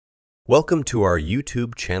Welcome to our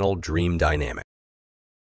YouTube channel Dream Dynamic.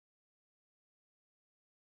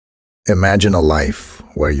 Imagine a life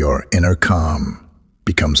where your inner calm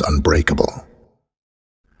becomes unbreakable,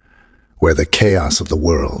 where the chaos of the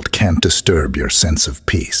world can't disturb your sense of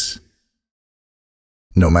peace.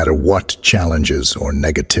 No matter what challenges or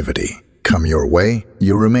negativity come your way,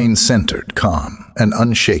 you remain centered, calm, and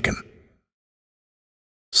unshaken.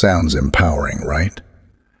 Sounds empowering, right?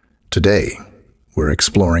 Today, we're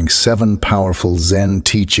exploring 7 powerful Zen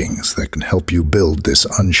teachings that can help you build this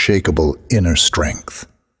unshakable inner strength.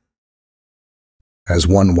 As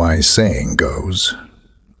one wise saying goes,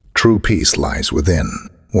 true peace lies within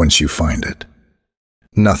once you find it.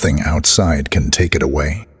 Nothing outside can take it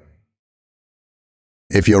away.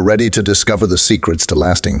 If you're ready to discover the secrets to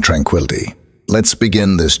lasting tranquility, let's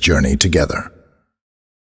begin this journey together.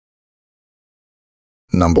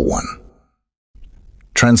 Number 1.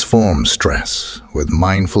 Transform stress with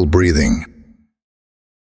mindful breathing.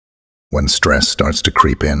 When stress starts to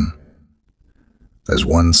creep in, there's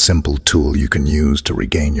one simple tool you can use to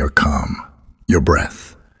regain your calm: your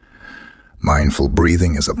breath. Mindful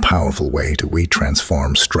breathing is a powerful way to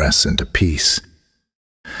retransform stress into peace,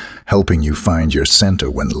 helping you find your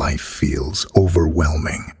center when life feels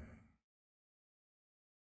overwhelming.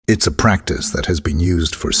 It's a practice that has been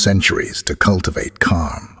used for centuries to cultivate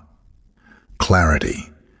calm, clarity,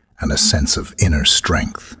 and a sense of inner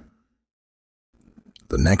strength.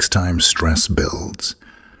 The next time stress builds,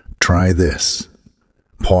 try this.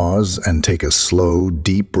 Pause and take a slow,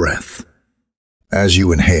 deep breath. As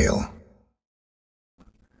you inhale,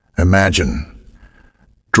 imagine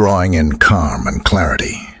drawing in calm and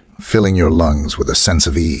clarity, filling your lungs with a sense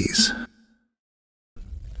of ease.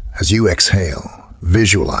 As you exhale,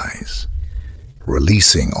 visualize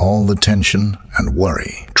releasing all the tension and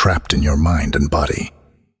worry trapped in your mind and body.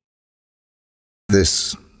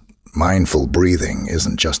 This mindful breathing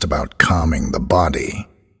isn't just about calming the body.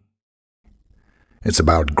 It's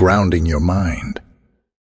about grounding your mind.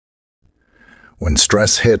 When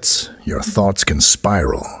stress hits, your thoughts can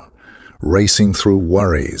spiral, racing through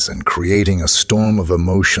worries and creating a storm of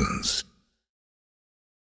emotions.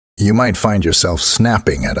 You might find yourself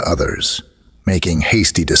snapping at others, making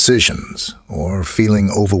hasty decisions, or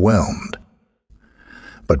feeling overwhelmed.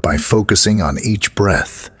 But by focusing on each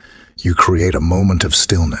breath, you create a moment of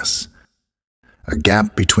stillness, a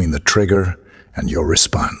gap between the trigger and your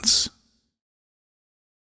response.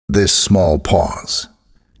 This small pause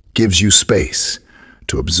gives you space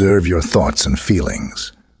to observe your thoughts and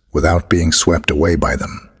feelings without being swept away by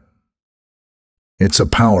them. It's a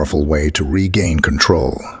powerful way to regain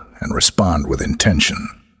control and respond with intention,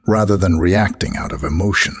 rather than reacting out of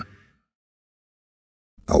emotion.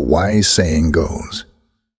 A wise saying goes,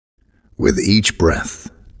 "With each breath,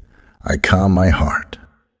 I calm my heart.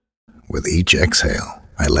 With each exhale,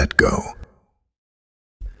 I let go."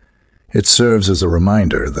 It serves as a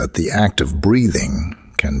reminder that the act of breathing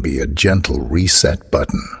can be a gentle reset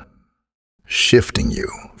button, shifting you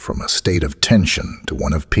from a state of tension to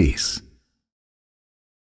one of peace.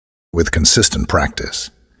 With consistent practice,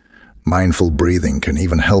 mindful breathing can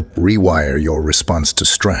even help rewire your response to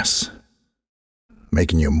stress,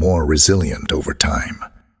 making you more resilient over time.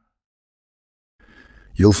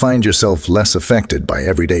 You'll find yourself less affected by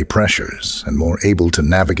everyday pressures and more able to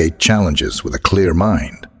navigate challenges with a clear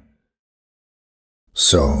mind.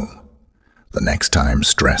 So, the next time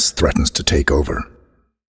stress threatens to take over,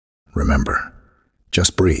 remember,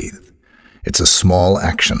 just breathe. It's a small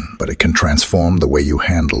action, but it can transform the way you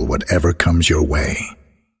handle whatever comes your way.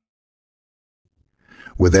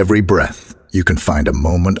 With every breath, you can find a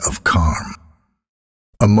moment of calm,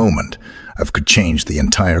 a moment that could change the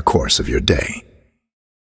entire course of your day.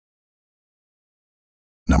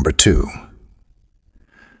 Number 2.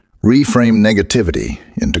 Reframe negativity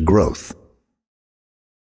into growth.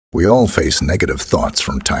 We all face negative thoughts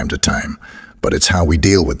from time to time, but it's how we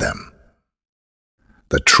deal with them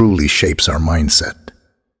that truly shapes our mindset.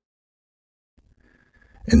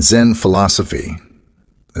 In Zen philosophy,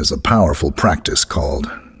 there's a powerful practice called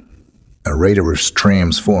Aratavus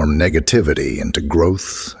transform negativity into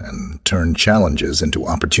growth and turn challenges into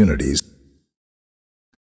opportunities.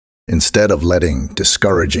 Instead of letting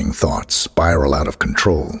discouraging thoughts spiral out of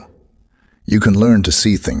control, you can learn to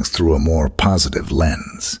see things through a more positive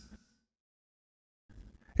lens.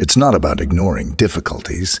 It's not about ignoring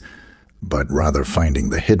difficulties, but rather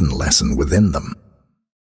finding the hidden lesson within them.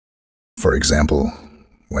 For example,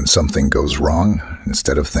 when something goes wrong,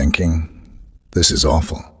 instead of thinking, "This is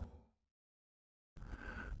awful,"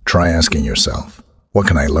 try asking yourself, "What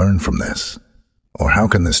can I learn from this?" Or "How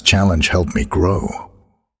can this challenge help me grow?"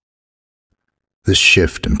 This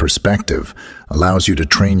shift in perspective allows you to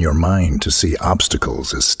train your mind to see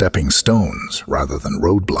obstacles as stepping stones rather than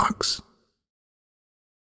roadblocks.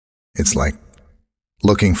 It's like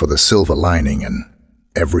looking for the silver lining in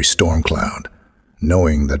every storm cloud,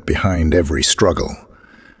 knowing that behind every struggle,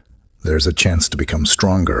 there's a chance to become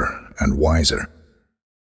stronger and wiser.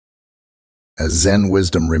 As Zen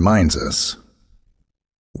wisdom reminds us,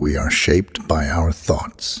 we are shaped by our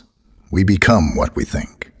thoughts. We become what we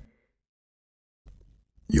think.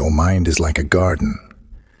 Your mind is like a garden.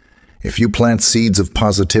 If you plant seeds of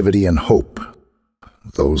positivity and hope,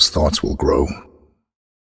 those thoughts will grow,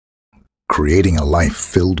 creating a life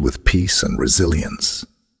filled with peace and resilience.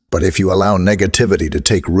 But if you allow negativity to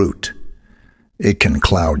take root, it can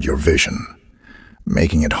cloud your vision,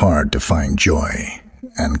 making it hard to find joy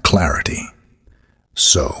and clarity.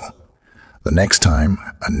 So, the next time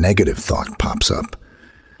a negative thought pops up,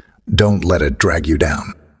 don't let it drag you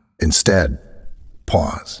down. Instead,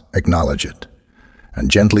 pause, acknowledge it, and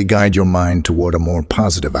gently guide your mind toward a more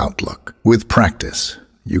positive outlook. With practice,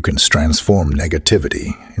 you can transform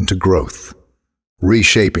negativity into growth,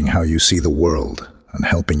 reshaping how you see the world and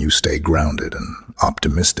helping you stay grounded and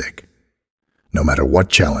optimistic, no matter what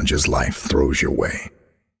challenges life throws your way.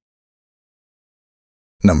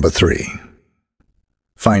 Number 3.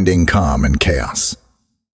 Finding calm in chaos.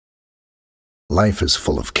 Life is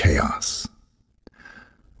full of chaos.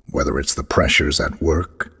 Whether it's the pressures at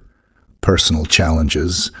work, personal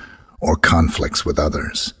challenges, or conflicts with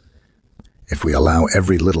others. If we allow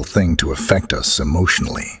every little thing to affect us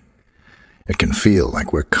emotionally, it can feel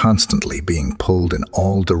like we're constantly being pulled in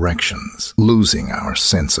all directions, losing our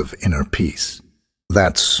sense of inner peace.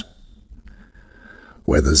 That's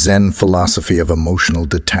where the Zen philosophy of emotional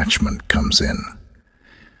detachment comes in.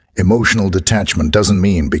 Emotional detachment doesn't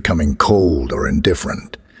mean becoming cold or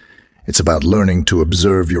indifferent. It's about learning to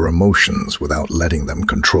observe your emotions without letting them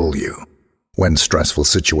control you. When stressful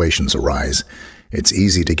situations arise, it's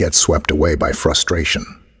easy to get swept away by frustration,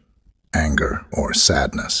 anger, or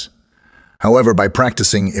sadness. However, by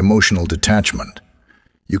practicing emotional detachment,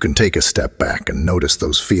 you can take a step back and notice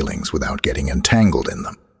those feelings without getting entangled in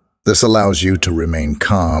them. This allows you to remain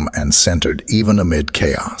calm and centered even amid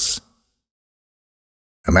chaos.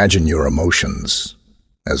 Imagine your emotions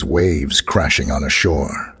as waves crashing on a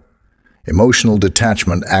shore. Emotional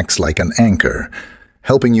detachment acts like an anchor,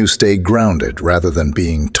 helping you stay grounded rather than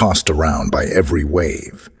being tossed around by every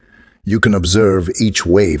wave. You can observe each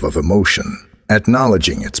wave of emotion,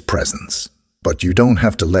 acknowledging its presence, but you don't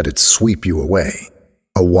have to let it sweep you away.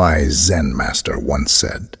 A wise Zen master once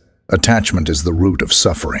said, "Attachment is the root of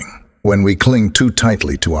suffering." When we cling too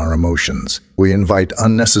tightly to our emotions, we invite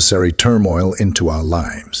unnecessary turmoil into our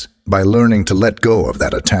lives. By learning to let go of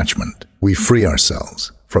that attachment, we free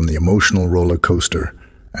ourselves from the emotional roller coaster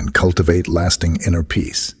and cultivate lasting inner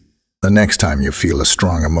peace. The next time you feel a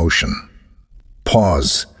strong emotion,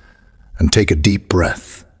 pause and take a deep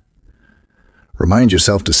breath. Remind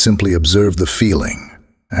yourself to simply observe the feeling.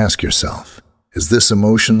 Ask yourself, is this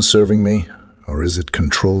emotion serving me or is it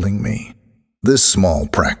controlling me? This small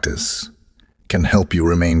practice can help you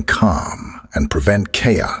remain calm and prevent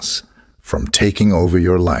chaos from taking over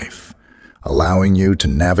your life, allowing you to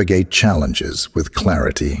navigate challenges with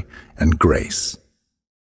clarity and grace.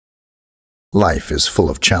 Life is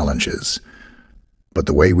full of challenges, but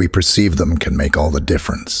the way we perceive them can make all the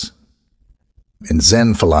difference. In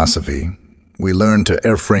Zen philosophy, we learn to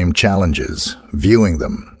airframe challenges, viewing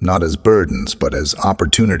them not as burdens but as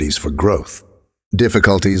opportunities for growth.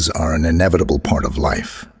 Difficulties are an inevitable part of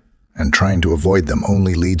life, and trying to avoid them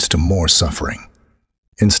only leads to more suffering.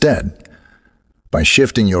 Instead, by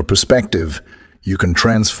shifting your perspective, you can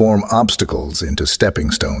transform obstacles into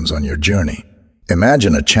stepping stones on your journey.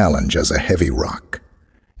 Imagine a challenge as a heavy rock.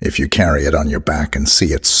 If you carry it on your back and see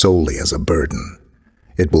it solely as a burden,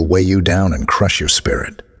 it will weigh you down and crush your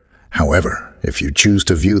spirit. However, if you choose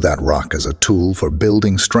to view that rock as a tool for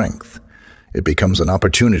building strength, it becomes an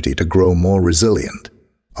opportunity to grow more resilient.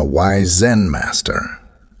 A wise Zen master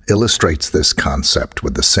illustrates this concept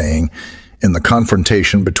with the saying, "In the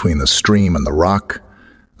confrontation between the stream and the rock,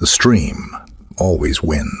 the stream always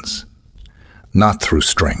wins." Not through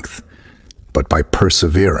strength, but by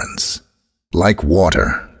perseverance. Like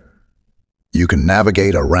water, you can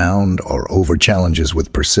navigate around or over challenges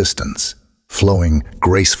with persistence, flowing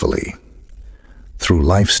gracefully through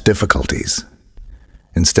life's difficulties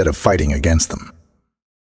instead of fighting against them.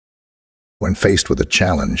 When faced with a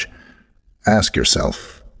challenge, ask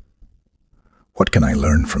yourself, what can I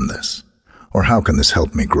learn from this? Or how can this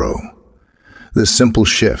help me grow? This simple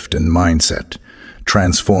shift in mindset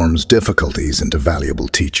transforms difficulties into valuable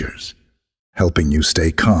teachers, helping you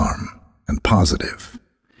stay calm and positive,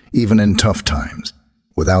 even in tough times.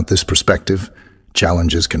 Without this perspective,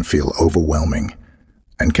 challenges can feel overwhelming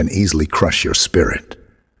and can easily crush your spirit.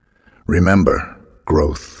 Remember,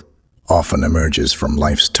 growth often emerges from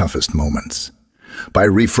life's toughest moments. By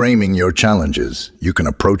reframing your challenges, you can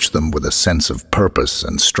approach them with a sense of purpose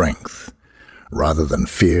and strength, rather than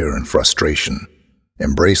fear and frustration.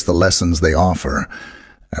 Embrace the lessons they offer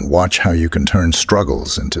and watch how you can turn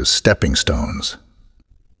struggles into stepping stones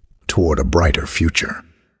toward a brighter future.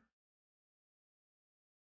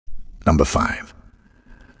 Number 5.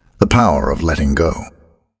 The power of letting go.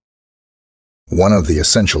 One of the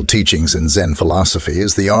essential teachings in Zen philosophy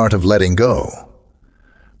is the art of letting go,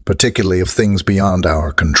 particularly of things beyond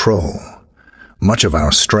our control. Much of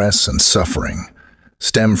our stress and suffering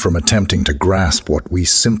stem from attempting to grasp what we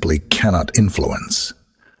simply cannot influence.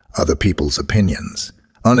 Other people's opinions,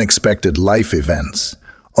 unexpected life events,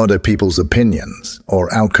 other people's opinions,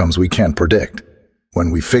 or outcomes we can't predict. When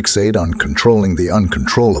we fixate on controlling the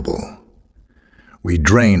uncontrollable, we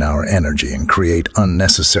drain our energy and create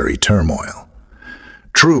unnecessary turmoil.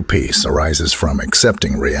 True peace arises from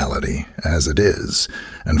accepting reality as it is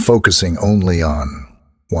and focusing only on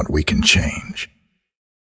what we can change.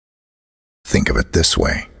 Think of it this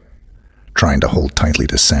way. Trying to hold tightly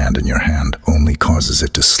to sand in your hand only causes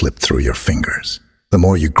it to slip through your fingers. The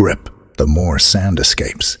more you grip, the more sand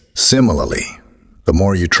escapes. Similarly, the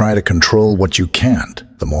more you try to control what you can't,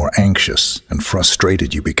 the more anxious and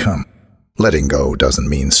frustrated you become. Letting go doesn't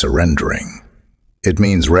mean surrendering. It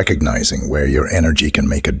means recognizing where your energy can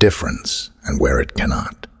make a difference and where it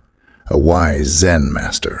cannot. A wise Zen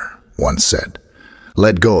master once said,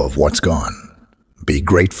 "Let go of what's gone. Be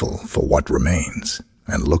grateful for what remains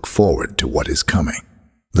and look forward to what is coming."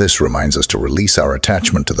 This reminds us to release our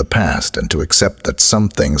attachment to the past and to accept that some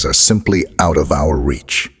things are simply out of our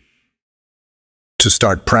reach. To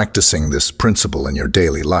start practicing this principle in your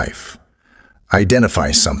daily life,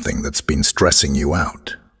 identify something that's been stressing you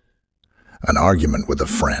out. An argument with a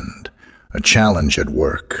friend, a challenge at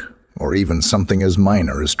work, or even something as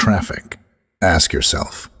minor as traffic. Ask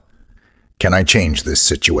yourself, can I change this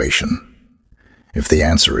situation? If the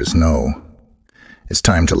answer is no, it's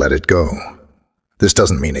time to let it go. This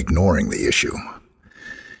doesn't mean ignoring the issue.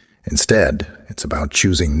 Instead, it's about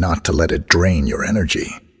choosing not to let it drain your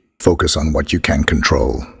energy. Focus on what you can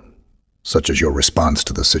control, such as your response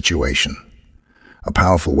to the situation. A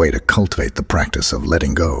powerful way to cultivate the practice of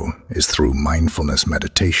letting go is through mindfulness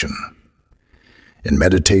meditation. In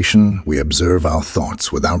meditation, we observe our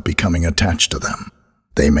thoughts without becoming attached to them.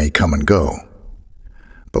 They may come and go,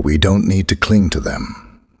 but we don't need to cling to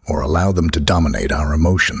them or allow them to dominate our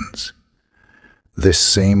emotions. This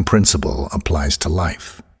same principle applies to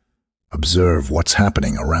life. Observe what's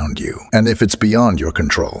happening around you, and if it's beyond your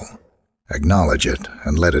control, acknowledge it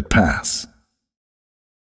and let it pass.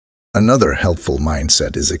 Another helpful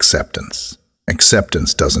mindset is acceptance.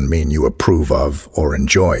 Acceptance doesn't mean you approve of or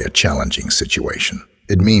enjoy a challenging situation.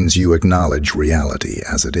 It means you acknowledge reality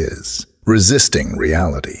as it is. Resisting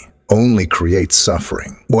reality only creates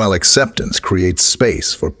suffering, while acceptance creates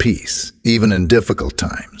space for peace, even in difficult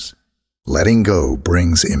times. Letting go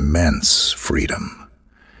brings immense freedom.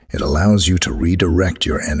 It allows you to redirect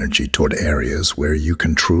your energy toward areas where you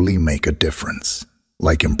can truly make a difference,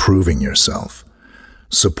 like improving yourself,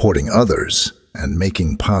 supporting others, and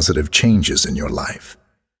making positive changes in your life.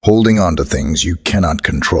 Holding on to things you cannot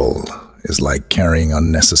control is like carrying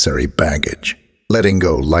unnecessary baggage. Letting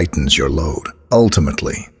go lightens your load.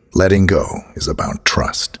 Ultimately, letting go is about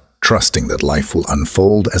trust. Trusting that life will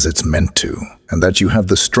unfold as it's meant to, and that you have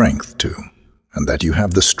the strength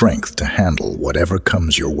to handle whatever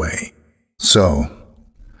comes your way. So,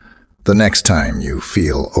 the next time you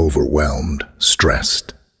feel overwhelmed,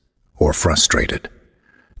 stressed, or frustrated,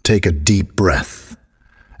 take a deep breath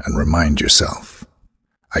and remind yourself,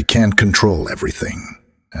 I can't control everything,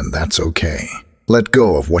 and that's okay. Let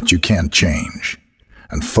go of what you can't change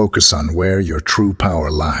and focus on where your true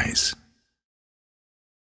power lies.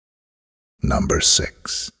 Number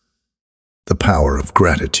 6. The power of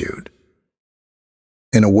gratitude.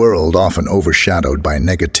 In a world often overshadowed by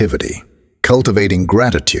negativity, cultivating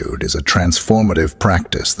gratitude is a transformative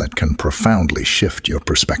practice that can profoundly shift your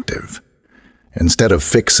perspective. Instead of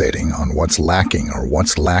fixating on what's lacking or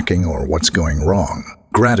what's going wrong,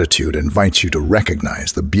 gratitude invites you to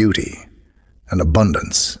recognize the beauty and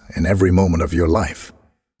abundance in every moment of your life.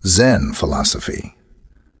 Zen philosophy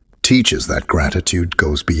teaches that gratitude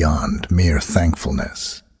goes beyond mere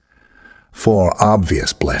thankfulness. For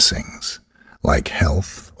obvious blessings, like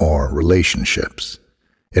health or relationships,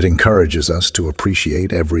 it encourages us to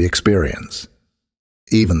appreciate every experience,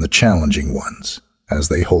 even the challenging ones, as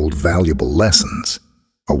they hold valuable lessons.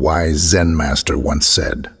 A wise Zen master once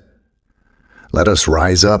said, "Let us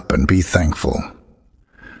rise up and be thankful.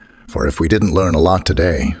 For if we didn't learn a lot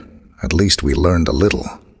today, at least we learned a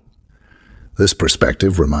little." This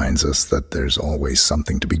perspective reminds us that there's always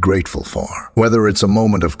something to be grateful for, whether it's a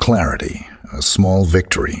moment of clarity, a small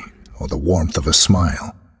victory, or the warmth of a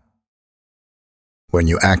smile. When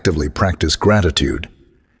you actively practice gratitude,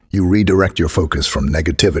 you redirect your focus from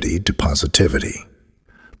negativity to positivity.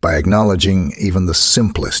 By acknowledging even the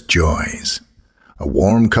simplest joys, a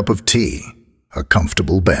warm cup of tea, a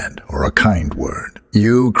comfortable bed, or a kind word,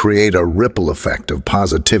 you create a ripple effect of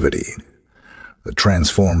positivity that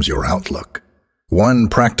transforms your outlook. One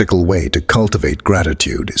practical way to cultivate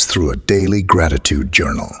gratitude is through a daily gratitude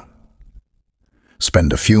journal.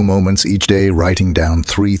 Spend a few moments each day writing down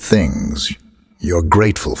 3 things you're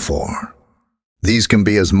grateful for. These can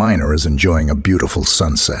be as minor as enjoying a beautiful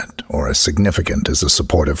sunset or as significant as a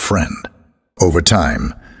supportive friend. Over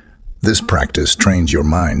time, this practice trains your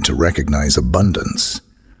mind to recognize abundance,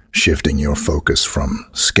 shifting your focus from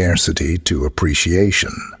scarcity to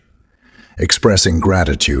appreciation. Expressing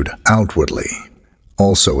gratitude outwardly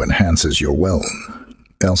also enhances your well-being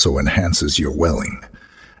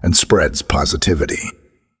and spreads positivity.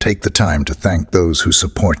 Take the time to thank those who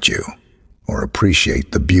support you or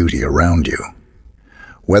appreciate the beauty around you.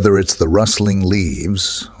 Whether it's the rustling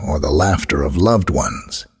leaves or the laughter of loved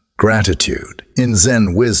ones, gratitude in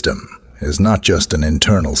Zen wisdom is not just an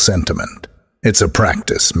internal sentiment. It's a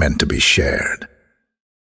practice meant to be shared.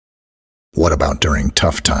 What about during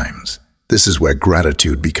tough times? This is where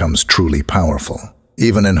gratitude becomes truly powerful.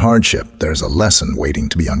 Even in hardship, there's a lesson waiting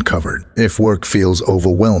to be uncovered. If work feels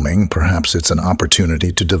overwhelming, perhaps it's an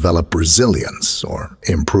opportunity to develop resilience or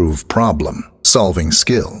improve problem-solving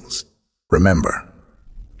skills. Remember,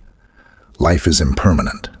 life is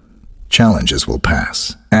impermanent. Challenges will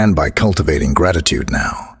pass. And by cultivating gratitude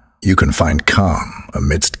now, you can find calm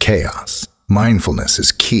amidst chaos. Mindfulness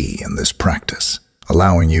is key in this practice,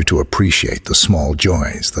 allowing you to appreciate the small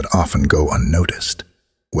joys that often go unnoticed.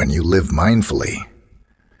 When you live mindfully,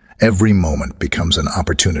 every moment becomes an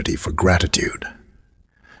opportunity for gratitude,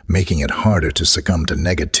 making it harder to succumb to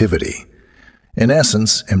negativity. In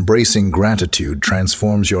essence, embracing gratitude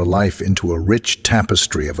transforms your life into a rich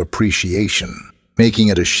tapestry of appreciation, making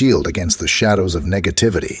it a shield against the shadows of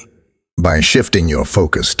negativity. By shifting your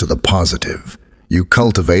focus to the positive, you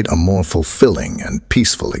cultivate a more fulfilling and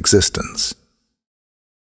peaceful existence.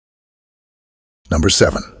 Number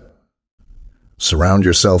 7. Surround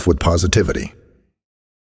yourself with positivity.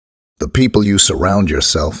 The people you surround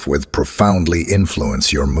yourself with profoundly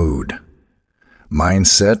influence your mood,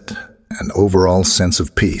 mindset, and overall sense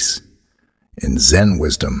of peace. In Zen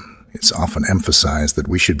wisdom, it's often emphasized that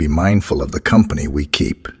we should be mindful of the company we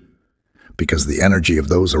keep, because the energy of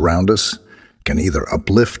those around us can either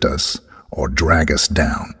uplift us or drag us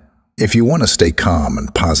down. If you want to stay calm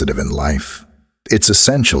and positive in life, it's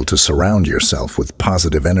essential to surround yourself with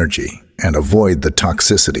positive energy and avoid the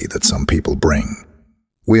toxicity that some people bring.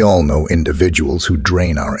 We all know individuals who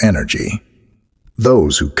drain our energy.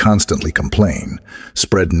 Those who constantly complain,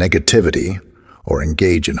 spread negativity, or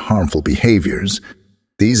engage in harmful behaviors.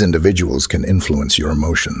 These individuals can influence your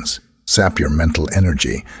emotions, sap your mental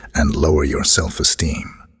energy, and lower your self-esteem.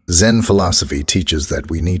 Zen philosophy teaches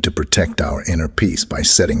that we need to protect our inner peace by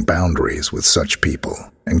setting boundaries with such people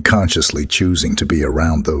and consciously choosing to be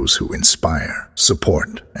around those who inspire,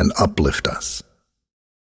 support, and uplift us.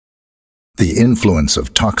 The influence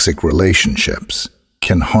of toxic relationships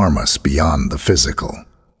can harm us beyond the physical.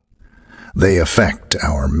 They affect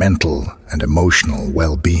our mental and emotional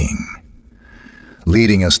well-being,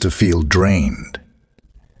 leading us to feel drained,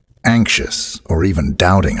 anxious, or even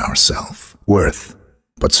doubting our self-worth.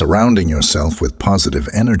 But surrounding yourself with positive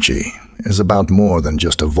energy is about more than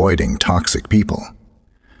just avoiding toxic people.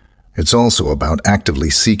 It's also about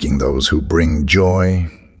actively seeking those who bring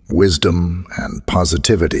joy, wisdom, and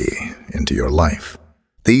positivity into your life.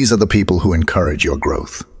 These are the people who encourage your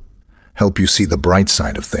growth, help you see the bright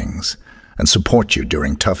side of things, and support you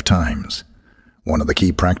during tough times. One of the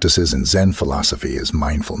key practices in Zen philosophy is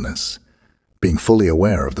mindfulness, being fully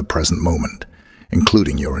aware of the present moment,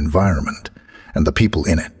 including your environment and the people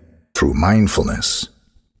in it. Through mindfulness,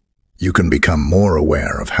 you can become more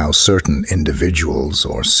aware of how certain individuals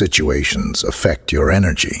or situations affect your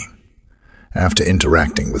energy. After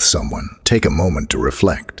interacting with someone, take a moment to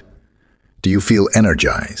reflect. Do you feel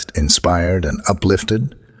energized, inspired, and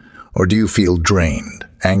uplifted? Or do you feel drained,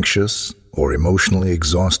 anxious, or emotionally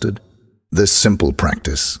exhausted? This simple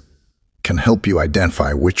practice can help you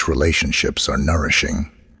identify which relationships are nourishing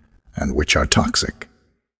and which are toxic.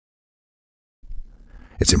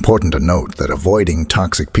 It's important to note that avoiding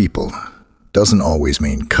toxic people doesn't always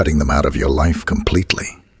mean cutting them out of your life completely.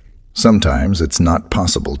 Sometimes it's not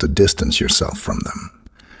possible to distance yourself from them,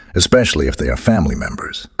 especially if they are family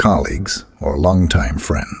members, colleagues, or longtime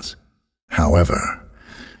friends. However,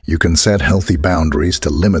 you can set healthy boundaries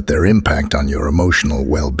to limit their impact on your emotional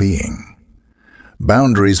well-being.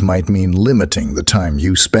 Boundaries might mean limiting the time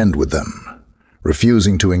you spend with them,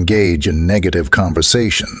 refusing to engage in negative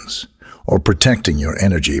conversations, or protecting your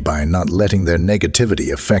energy by not letting their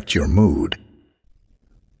negativity affect your mood.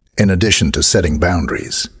 In addition to setting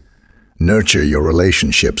boundaries, nurture your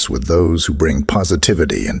relationships with those who bring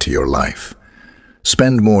positivity into your life.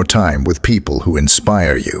 Spend more time with people who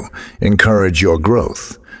inspire you, encourage your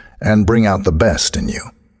growth, and bring out the best in you.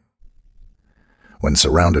 When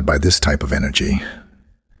surrounded by this type of energy,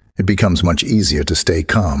 it becomes much easier to stay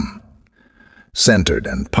calm, centered,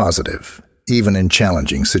 and positive, even in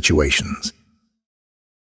challenging situations.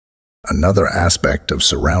 Another aspect of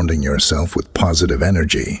surrounding yourself with positive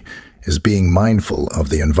energy is being mindful of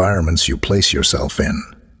the environments you place yourself in.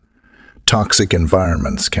 Toxic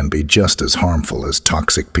environments can be just as harmful as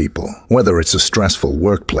toxic people, whether it's a stressful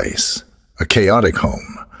workplace, a chaotic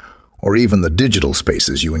home, or even the digital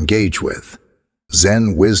spaces you engage with.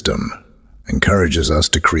 Zen wisdom encourages us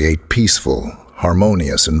to create peaceful,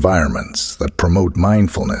 harmonious environments that promote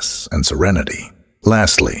mindfulness and serenity.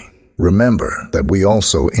 Lastly, remember that we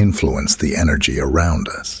also influence the energy around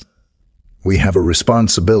us. We have a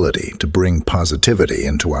responsibility to bring positivity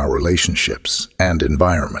into our relationships and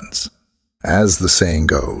environments. As the saying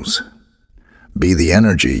goes, be the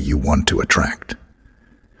energy you want to attract.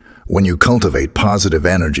 When you cultivate positive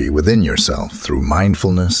energy within yourself through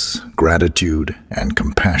mindfulness, gratitude, and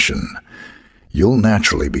compassion, you'll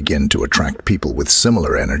naturally begin to attract people with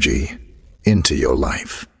similar energy into your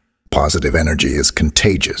life. Positive energy is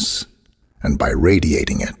contagious, and by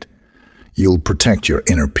radiating it, you'll protect your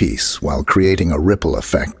inner peace while creating a ripple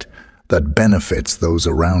effect that benefits those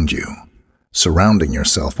around you. Surrounding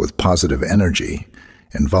yourself with positive energy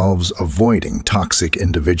involves avoiding toxic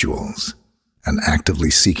individuals and actively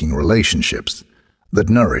seeking relationships that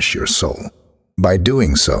nourish your soul. By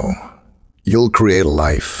doing so, you'll create a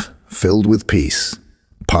life filled with peace,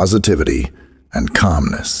 positivity, and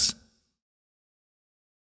calmness.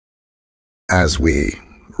 As we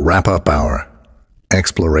wrap up our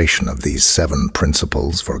exploration of these 7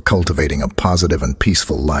 principles for cultivating a positive and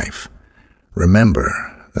peaceful life, remember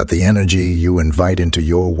that the energy you invite into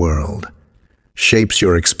your world shapes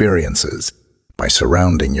your experiences. By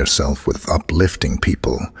surrounding yourself with uplifting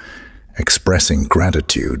people, expressing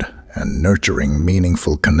gratitude, and nurturing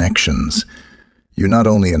meaningful connections, you not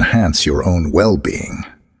only enhance your own well-being,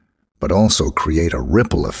 but also create a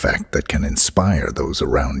ripple effect that can inspire those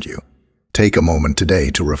around you. Take a moment today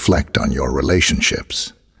to reflect on your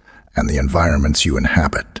relationships and the environments you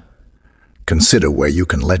inhabit. Consider where you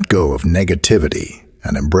can let go of negativity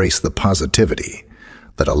and embrace the positivity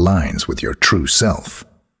that aligns with your true self.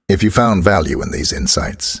 If you found value in these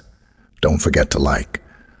insights, don't forget to like,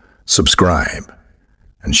 subscribe,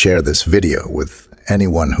 and share this video with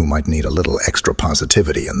anyone who might need a little extra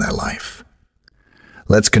positivity in their life.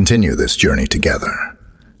 Let's continue this journey together.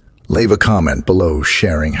 Leave a comment below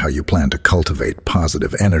sharing how you plan to cultivate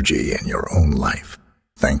positive energy in your own life.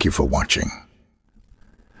 Thank you for watching.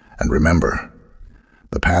 And remember,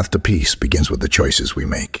 the path to peace begins with the choices we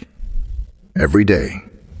make. Every day,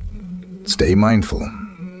 stay mindful,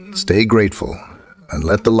 stay grateful, and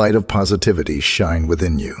let the light of positivity shine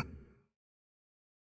within you.